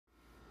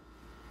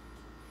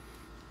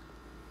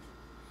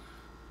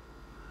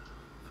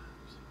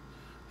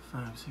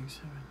5, 6,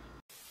 7.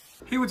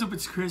 Hey, what's up?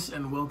 It's Chris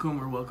and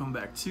welcome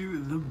back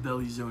to the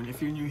BeliZone.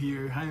 If you're new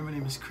here, hi, my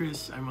name is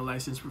Chris. I'm a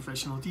licensed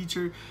professional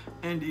teacher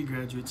and a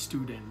graduate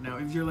student. Now,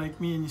 if you're like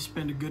me and you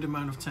spend a good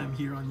amount of time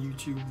here on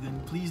YouTube,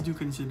 then please do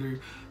consider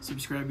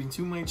subscribing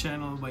to my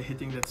channel by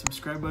hitting that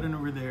subscribe button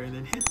over there and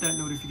then hit that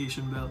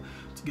notification bell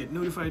to get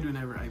notified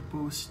whenever I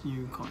post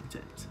new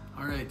content.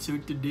 Alright, so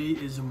today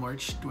is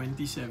March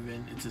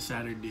 27. It's a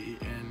Saturday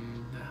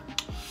and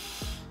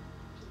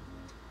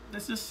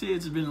let's just say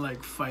it's been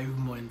like 5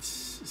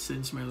 months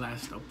since my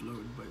last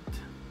upload, but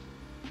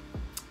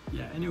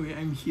yeah, anyway,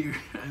 I'm here,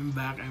 I'm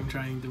back, I'm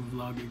trying to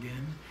vlog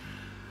again,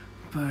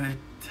 but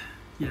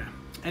yeah,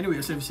 anyway,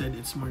 as I've said,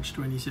 it's March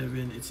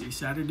 27, it's a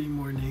Saturday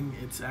morning,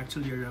 it's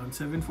actually around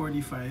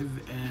 7:45,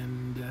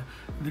 and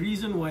the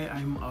reason why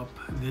I'm up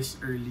this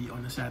early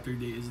on a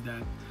Saturday is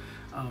that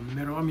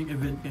meron kaming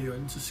event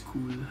ngayon sa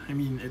school. I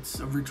mean, it's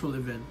a virtual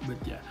event, but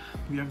yeah,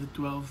 we have the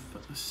 12th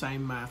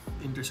Sci-Math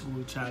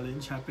Inter-School Challenge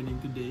happening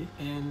today.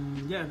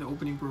 And yeah, the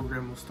opening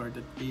program will start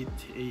at 8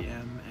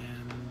 a.m.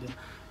 and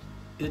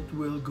it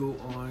will go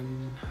on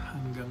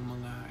hanggang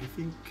mga, I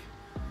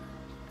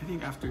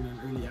think afternoon,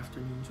 early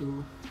afternoon. So,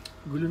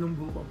 gulo ng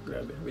buhok ko.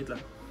 Grabe. Wait lang.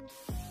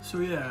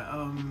 So yeah,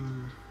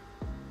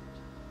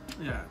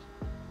 yeah,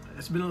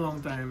 it's been a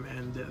long time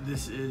and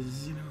this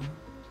is, you know,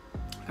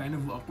 kind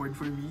of awkward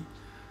for me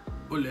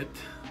ulit,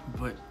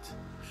 but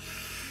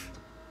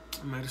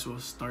I might as well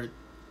start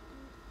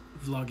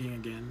vlogging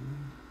again.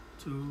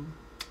 So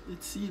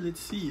let's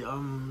see.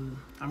 I'm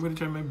gonna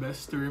try my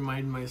best to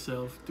remind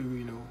myself to,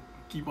 you know,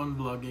 keep on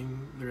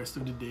vlogging the rest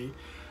of the day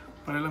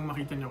para lang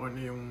makita niyo kung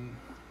ano yung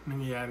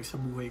nangyayari sa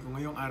buhay ko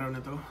ngayong araw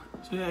na to.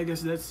 So yeah, I guess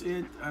that's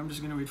it. I'm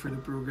just gonna wait for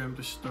the program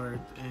to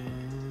start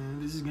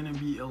and this is gonna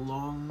be a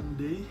long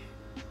day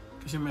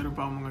kasi meron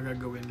pa akong mga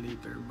gagawin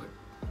later, but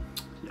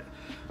yeah,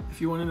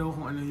 if you want to know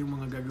kung ano yung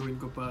mga gagawin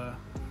ko pa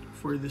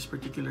for this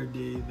particular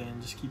day, then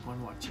just keep on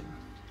watching.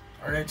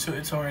 Alright, so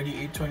it's already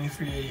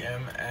 8:23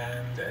 a.m.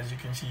 and as you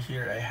can see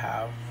here, I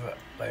have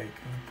like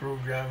the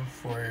program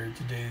for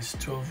today's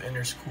 12th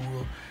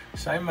Inter-School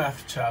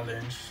Sci-Math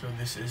Challenge. So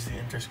this is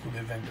the inter-school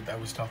event that I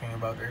was talking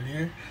about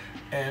earlier,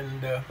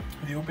 and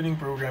the opening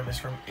program is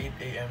from 8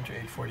 a.m. to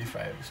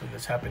 8:45. So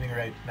that's happening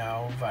right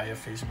now via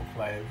Facebook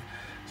Live.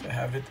 So I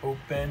have it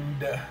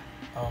opened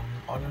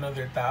on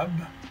another tab.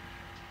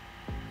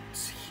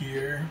 It's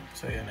here.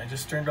 So yeah, I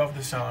just turned off the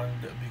sound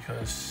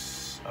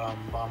because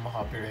baka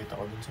ma-copyright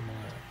ako dun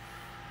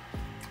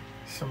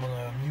sa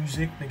mga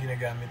music na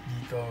ginagamit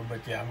dito.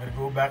 But yeah, I'm gonna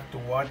go back to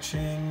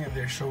watching.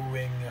 They're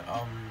showing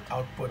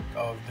output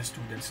of the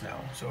students now.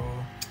 So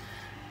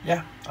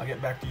yeah, I'll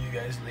get back to you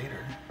guys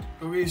later.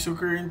 Okay, so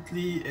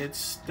currently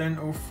it's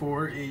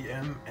 10:04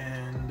 a.m.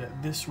 and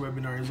this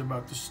webinar is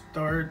about to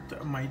start.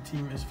 My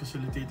team is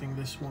facilitating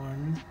this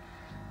one.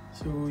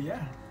 So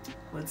yeah,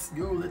 let's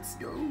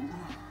go.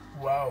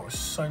 Wow,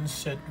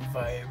 sunset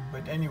vibe.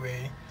 But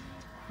anyway,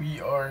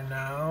 we are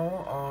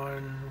now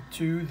on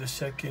to the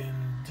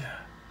second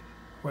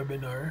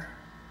webinar.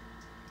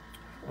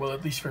 Well,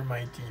 at least for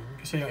my team.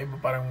 Kasi yung iba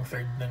parang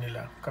third na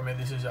nila. Kami,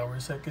 this is our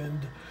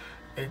second.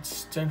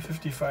 It's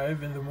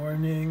 10:55 in the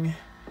morning.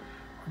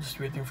 We're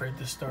just waiting for it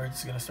to start.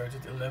 It's gonna start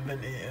at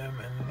 11 a.m.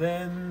 and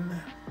then,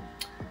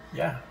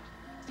 yeah.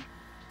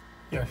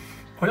 Yun.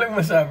 Walang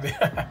masabi.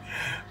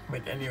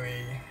 But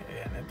anyway,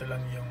 ayan, ito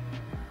lang yung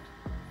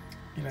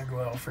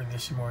ginagawa ko for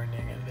this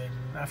morning, and then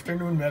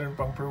afternoon meron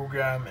pang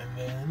program, and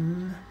then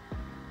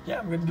yeah,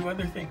 I'm gonna do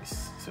other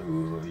things. So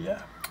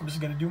yeah, I'm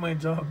just gonna do my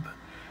job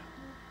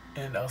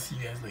and I'll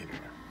see you guys later.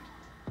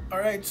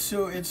 Alright,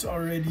 so it's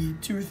already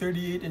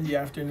 2:38 in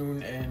the afternoon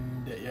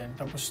and yan,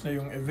 tapos na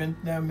yung event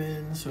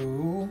namin.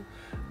 So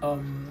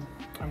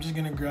I'm just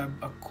gonna grab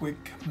a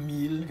quick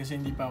meal kasi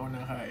hindi pa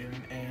ako nakain,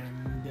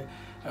 and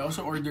I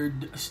also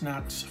ordered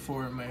snacks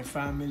for my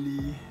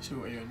family.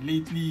 So ayun,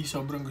 lately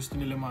sobrang gusto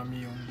nila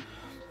mami yung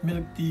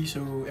milk tea,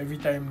 so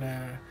every time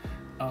na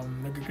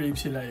nag-crave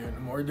sila, yun,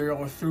 order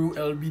ako through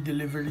LB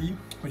delivery,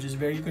 which is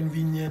very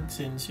convenient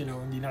since, you know,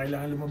 hindi na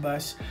kailangan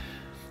lumabas.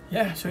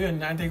 Yeah, so yun,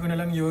 naantay ko na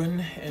lang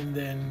yun, and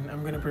then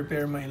I'm gonna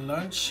prepare my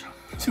lunch,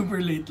 super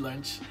late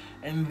lunch,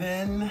 and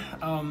then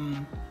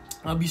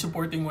I'll be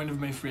supporting one of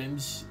my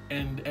friends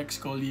and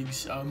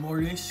ex-colleagues,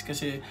 Morris,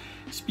 kasi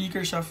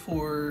speaker siya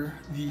for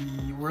the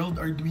World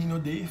Arduino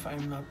Day, if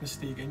I'm not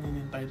mistaken.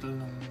 Yun yung title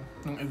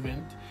ng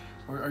event,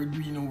 or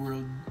Arduino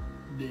World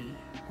Day.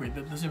 Wait,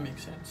 that doesn't make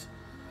sense.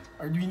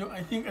 Arduino, I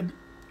think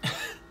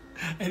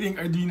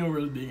Arduino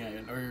World Day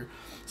ngayon, or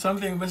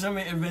something. Basta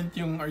may event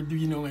yung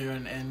Arduino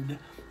ngayon, and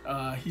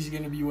he's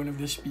gonna be one of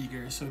the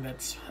speakers. So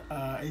that's,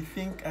 I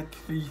think, at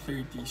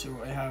 3:30.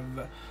 So I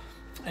have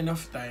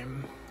enough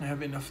time. I have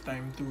enough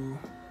time to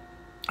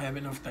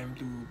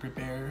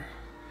prepare,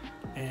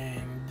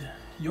 and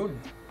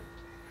yun.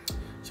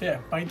 So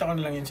yeah, pakita ko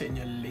na lang yun sa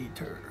inyo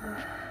later.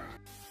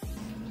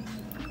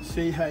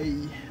 Say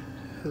hi.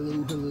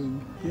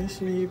 Hello. Yes,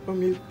 may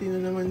pamilk tea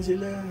na naman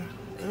sila.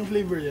 Anong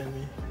flavor yan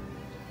eh?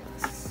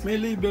 May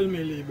label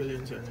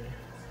yan sa ano eh.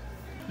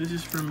 This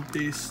is from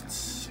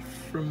Tastes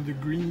from the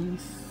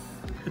Greens.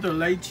 Ito,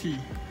 lychee.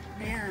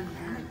 Ayan,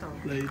 ano to?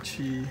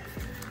 Lychee.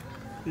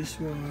 This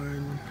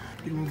one,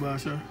 hindi mo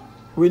basa.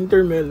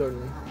 Winter melon.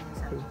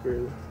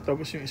 Pearl.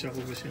 Tapos yung isa ko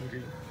kasi yung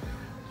green.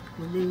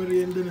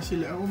 Magme-merienda na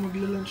sila. Ako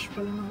magla-lunch pa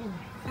lang ako.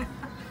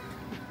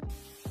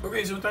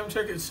 Okay, so time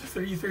check. It's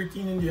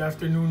 3:13 in the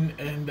afternoon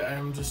and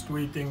I'm just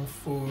waiting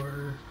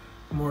for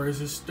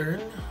Morris's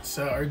turn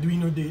sa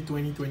Arduino Day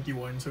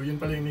 2021. So yun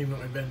pala yung name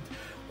ng event.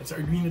 It's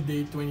Arduino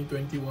Day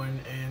 2021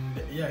 and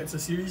yeah, it's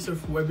a series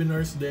of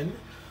webinars then.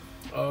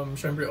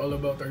 Syempre all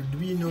about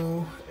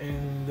Arduino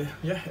and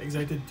yeah,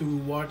 excited to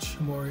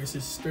watch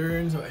Morris's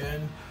turn. So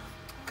ayan,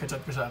 catch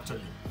up ko siya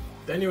actually.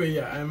 Anyway,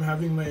 yeah, I'm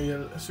having my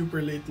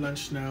super late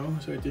lunch now.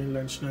 So ito yung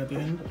lunch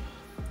natin.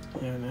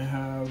 And I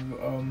have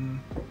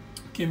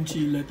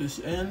kimchi, lettuce,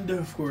 and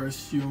of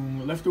course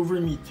yung leftover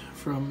meat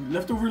from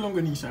leftover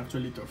longganisa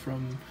actually to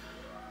from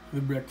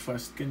the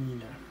breakfast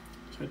kanina.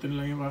 So ito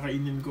na lang yung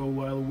kakainin ko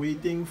while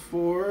waiting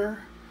for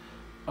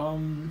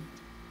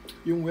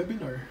yung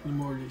webinar ni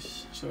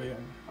Morris. So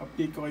ayan,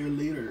 update ko kayo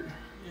later.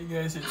 Hey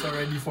guys, it's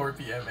already 4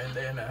 PM and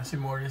ayan na, si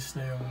Morris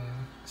na yung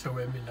sa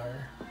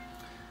webinar.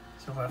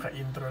 So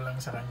kaka-intro lang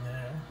sa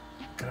kanya.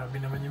 Grabe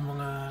naman yung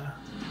mga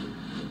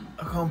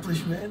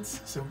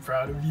accomplishments. So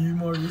proud of you,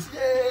 Morris.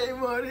 Yay,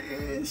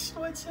 Morris!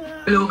 What's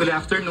up? Hello, good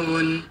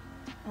afternoon.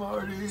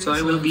 Morris. So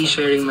I will be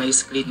sharing my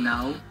screen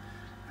now.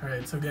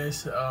 Alright, so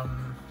guys,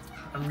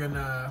 I'm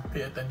gonna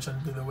pay attention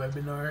to the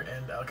webinar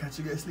and I'll catch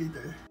you guys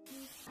later.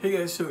 Hey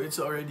guys, so it's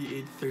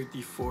already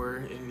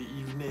 8:34 in the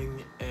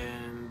evening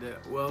and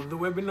well, the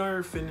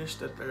webinar finished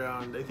at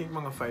around, I think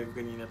mga 5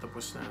 kanina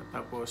tapos na.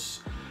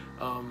 Tapos,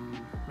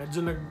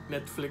 medyo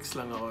nag-Netflix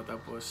lang ako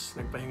tapos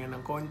nagpahinga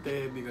ng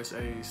konti because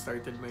I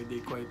started my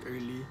day quite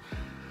early.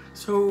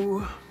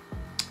 So,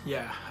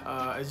 yeah,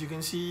 as you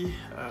can see,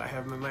 I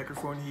have my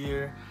microphone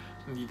here.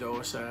 Nandito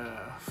ako sa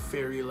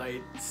fairy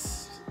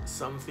lights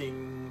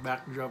something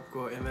backdrop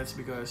ko and that's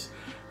because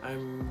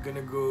I'm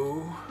gonna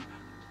go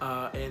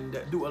and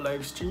do a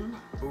live stream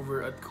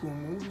over at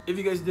Kumu. If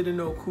you guys didn't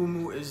know,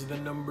 Kumu is the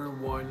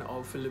 #1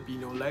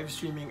 all-Filipino live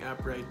streaming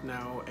app right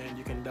now and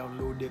you can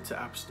download it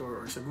sa App Store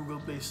or sa Google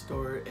Play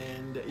Store.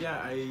 And yeah,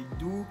 I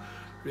do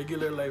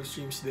regular live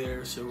streams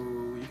there, so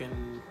you can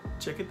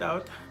check it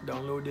out,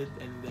 download it,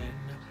 and then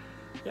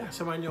yeah,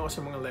 samahan nyo ako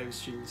sa mga live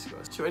streams ko.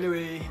 So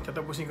anyway,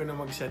 tatapusin ko na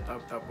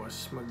mag-setup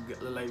tapos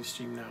mag-live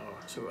stream na ako.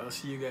 So I'll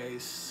see you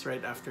guys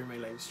right after my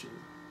live stream.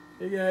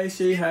 Hey guys,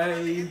 say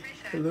hi.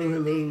 Hello,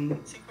 hello.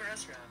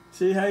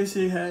 Say hi,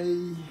 say hi.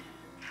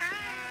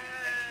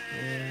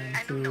 And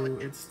so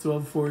it's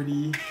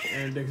 12:40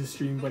 and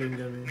nag-stream pa rin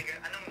kami.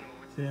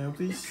 So yeah,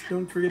 please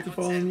don't forget to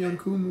follow me on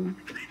Kumu.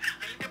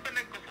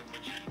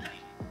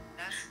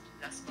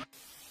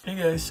 Hey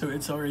guys, so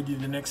it's already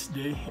the next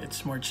day.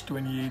 It's March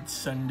 28th,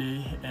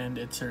 Sunday, and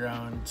it's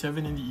around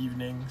 7 in the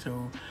evening.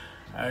 So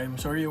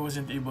I'm sorry I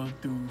wasn't able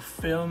to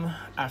film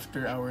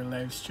after our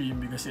live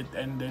stream because it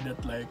ended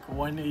at like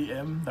 1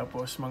 AM.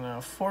 Tapos mga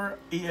 4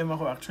 AM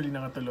ako actually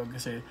nakatulog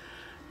kasi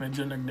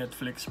medyo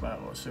nag-Netflix pa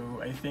ako. So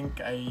I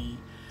think I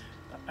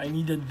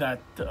needed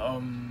that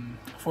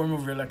form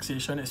of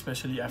relaxation,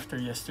 especially after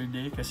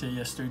yesterday. Kasi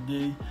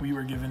yesterday we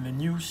were given the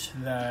news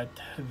that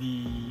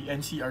the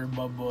NCR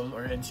bubble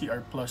or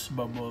NCR Plus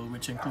bubble,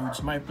 which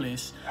includes my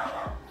place,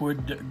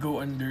 would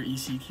go under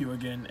ECQ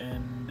again.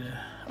 And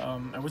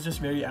I was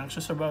just very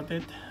anxious about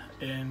it.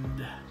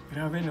 And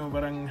grabe no,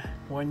 parang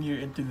 1 year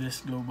into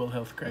this global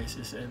health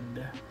crisis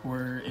and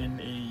we're in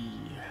a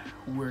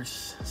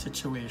worse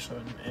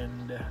situation.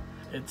 And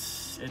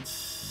it's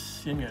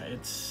yun nga,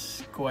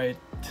 it's quite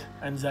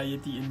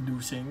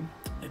anxiety-inducing.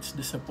 It's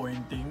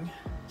disappointing.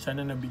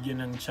 Sana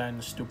nabigyan ng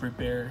chance to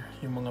prepare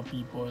yung mga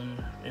people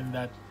in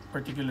that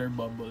particular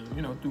bubble, you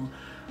know, to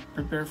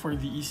prepare for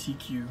the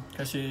ECQ.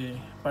 Kasi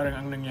parang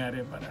ang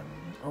nangyari, parang,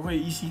 okay,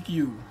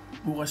 ECQ,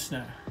 bukas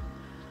na.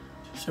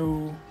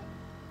 So,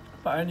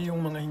 paano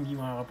yung mga hindi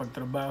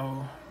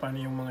makakapagtrabaho?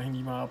 Paano yung mga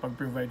hindi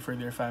makakapag-provide for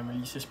their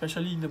families?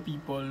 Especially the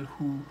people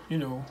who,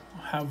 you know,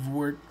 have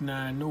work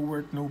na no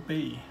work, no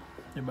pay.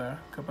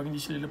 Diba? Kapag hindi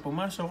sila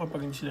pumasok,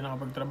 kapag hindi sila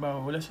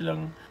nakapagtrabaho, wala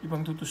silang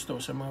ibang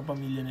tutusto sa mga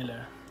pamilya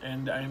nila.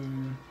 And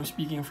I'm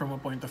speaking from a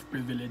point of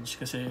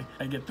privilege kasi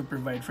I get to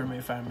provide for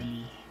my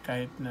family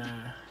kahit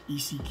na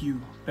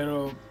ECQ.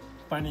 Pero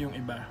paano yung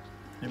iba?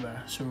 Diba?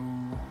 So,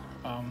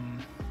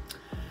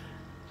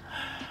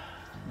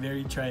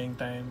 very trying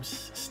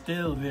times.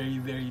 Still very,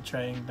 very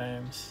trying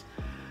times.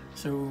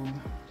 So,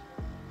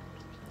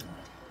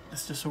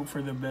 let's just hope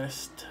for the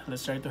best.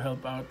 Let's try to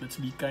help out. Let's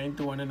be kind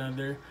to one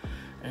another.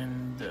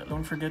 And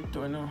don't forget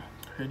to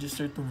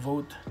register to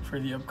vote for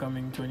the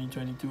upcoming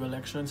 2022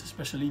 elections,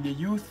 especially the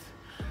youth.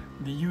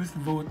 The youth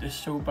vote is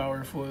so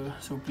powerful,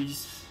 so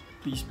please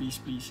please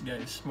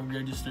guys,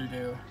 mag-register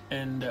kayo.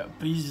 And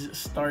please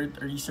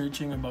start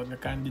researching about the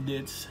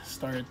candidates,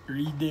 start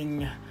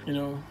reading, you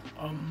know,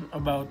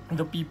 about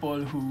the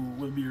people who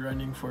will be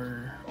running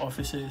for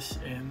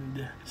offices,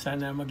 and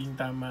sana maging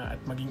tama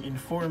at maging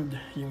informed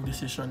yung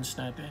decisions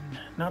natin.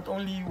 Not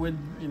only with,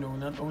 you know,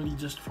 not only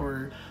just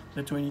for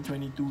the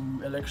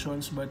 2022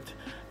 elections, but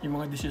yung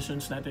mga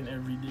decisions natin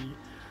every day.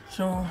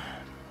 So,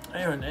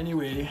 ayun,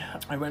 anyway,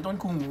 I went on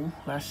Kumu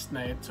last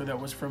night. So that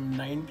was from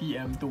 9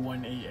 p.m. to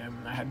 1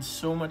 a.m. I had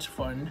so much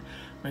fun.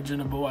 Medyo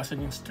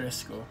nabawasan yung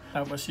stress ko.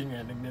 Tapos yun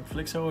nga,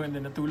 nag-Netflix ako and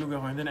then natulog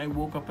ako. And then I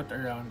woke up at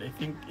around, I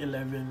think,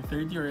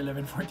 11:30 or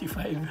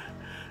 11:45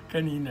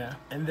 kanina.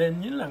 And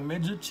then yun lang,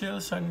 medyo chill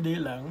Sunday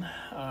lang.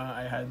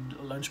 I had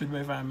lunch with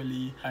my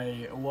family.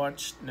 I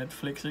watched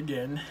Netflix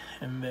again.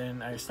 And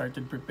then I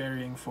started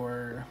preparing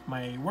for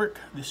my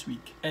work this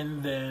week.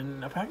 And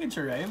then a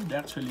package arrived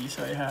actually.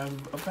 So I have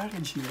a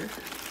package here.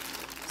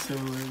 So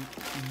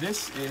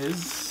this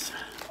is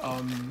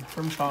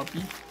from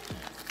Shopee.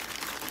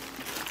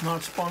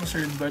 Not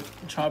sponsored, but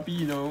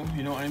Shopee, you know,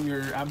 I'm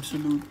your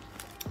absolute,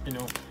 you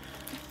know,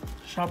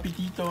 Shopee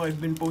Tito. I've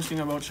been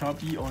posting about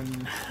Shopee on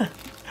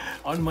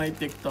on my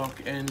TikTok,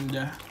 and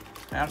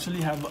I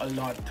actually have a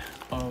lot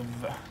of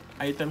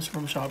items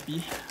from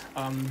Shopee.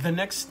 The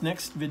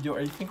next video,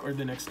 I think, or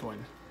the next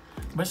one,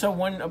 basta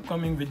one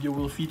upcoming video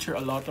will feature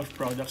a lot of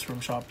products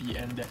from Shopee,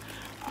 and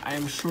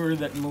I'm sure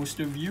that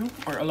most of you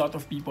or a lot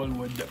of people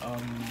would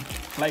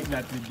like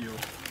that video.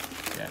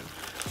 Yeah.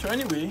 So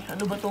anyway,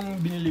 ano ba tong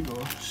binili ko?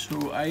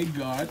 So I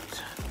got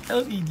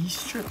LED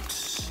strip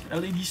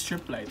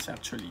lights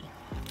actually.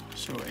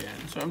 So ayan.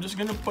 So I'm just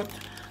gonna put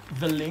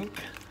the link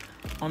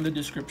on the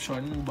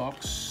description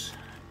box.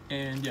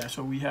 And yeah,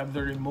 so we have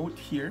the remote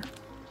here.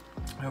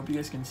 I hope you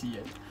guys can see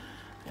it.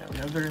 Yeah, we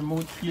have the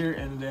remote here,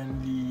 and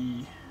then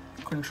the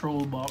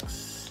control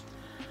box.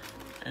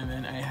 And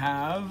then I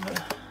have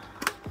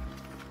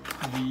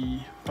the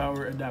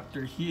power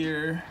adapter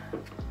here.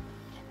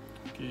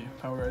 Okay,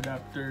 power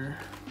adapter.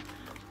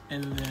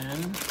 And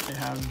then I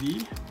have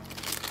the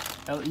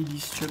LED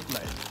strip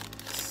lights.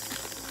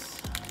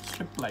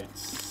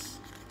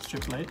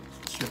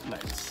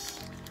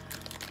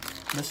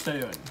 Basta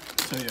yun.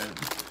 So yun.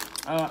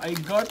 I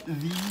got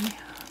the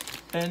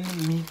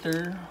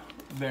 10-meter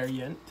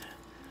variant.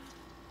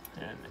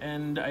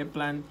 And I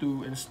plan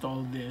to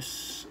install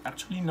this,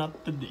 actually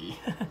not today.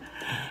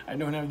 I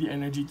don't have the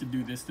energy to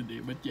do this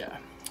today, but yeah.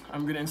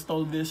 I'm gonna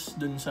install this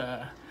dun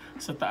sa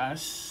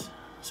taas,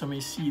 sa may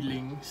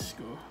ceilings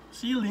ko.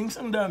 Ceilings,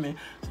 ang dami.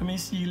 Sa may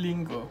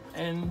ceiling ko.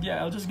 And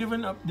yeah, I'll just give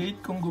an update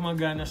kung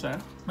gumagana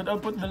siya. But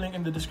I'll put the link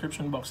in the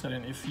description box na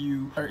rin if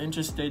you are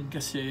interested,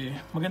 kasi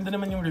maganda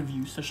naman yung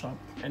reviews sa shop.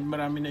 And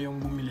marami na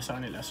yung bumili sa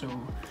kanila. So,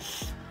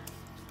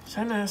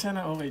 sana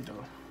okay to.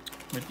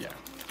 But yeah.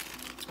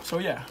 So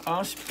yeah,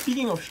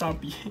 speaking of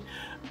Shopee,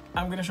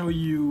 I'm gonna show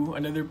you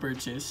another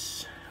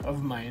purchase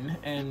of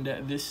mine, and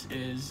this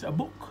is a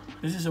book.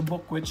 This is a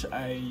book which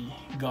I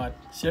got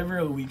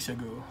several weeks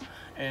ago,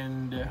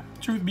 and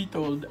truth be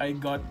told, I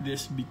got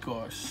this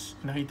because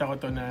nakita ko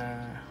to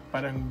na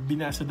parang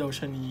binasa daw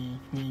siya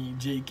ni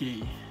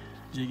JK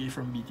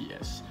from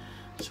BTS.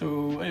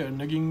 So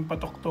ayun, naging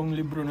patok tong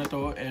libro na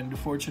to, and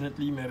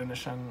fortunately meron na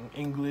siyang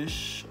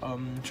English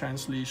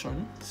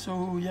translation.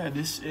 So yeah,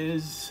 this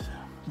is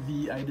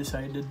the I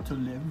Decided to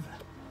Live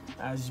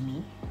As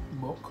Me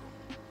book,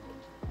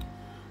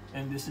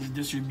 and this is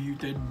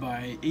distributed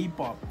by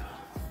apop.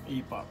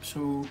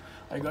 So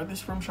I got this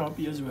from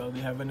Shopee as well.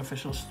 They have an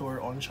official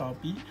store on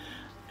Shopee,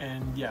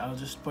 and yeah, I'll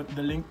just put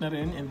the link na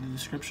rin in the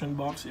description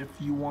box if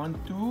you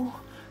want to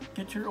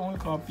get your own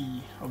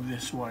copy of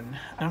this one.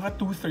 Naka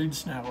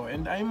 2/3 na ako,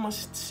 and I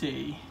must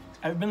say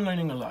I've been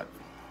learning a lot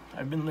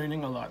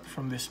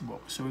from this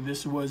book. So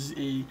this was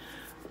a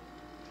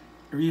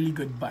really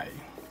good buy.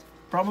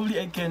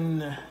 Probably I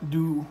can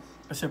do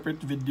a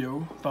separate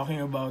video talking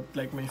about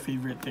like my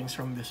favorite things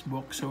from this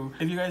book. So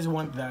if you guys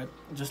want that,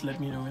 just let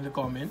me know in the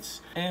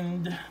comments.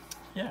 And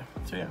yeah,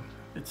 so yeah,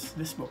 it's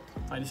this book,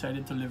 I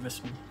Decided to Live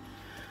As Me.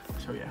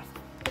 So yeah.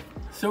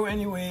 So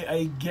anyway,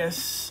 I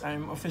guess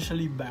I'm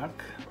officially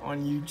back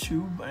on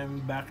YouTube. I'm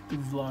back to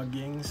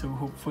vlogging, so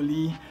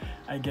hopefully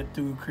I get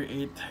to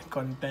create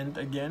content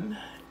again.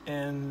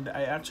 And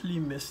I actually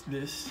missed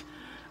this.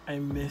 I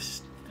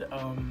missed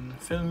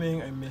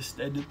filming, I missed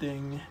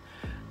editing,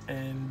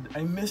 and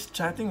I missed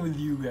chatting with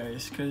you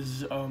guys,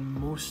 because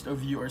most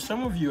of you, or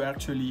some of you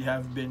actually,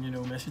 have been, you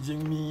know,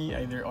 messaging me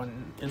either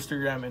on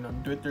Instagram and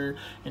on Twitter,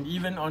 and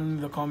even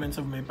on the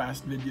comments of my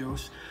past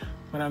videos.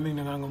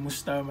 Maraming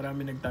nangangumusta,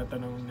 maraming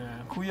nagtatanong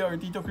na, Kuya or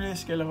Tito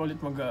Chris, kailan ko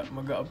ulit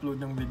mag-upload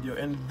ng video,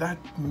 and that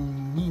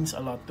means a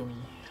lot to me.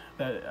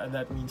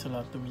 That means a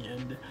lot to me,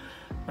 and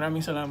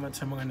maraming salamat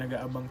sa mga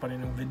nag-aabang pa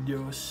rin ng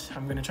videos.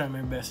 I'm gonna try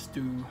my best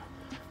to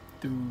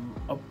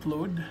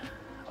upload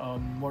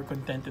more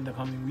content in the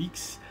coming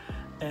weeks.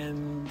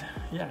 And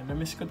yeah,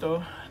 namiss ko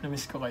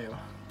kayo.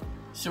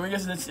 So I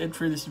guess that's it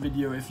for this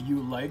video. If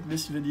you like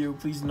this video,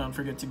 please do not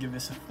forget to give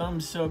this a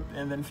thumbs up,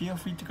 and then feel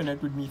free to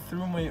connect with me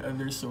through my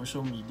other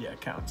social media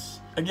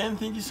accounts. Again,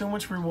 thank you so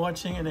much for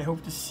watching, and I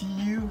hope to see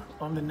you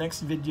on the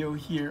next video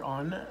here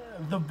on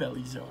the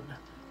BeliZone.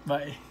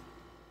 Bye.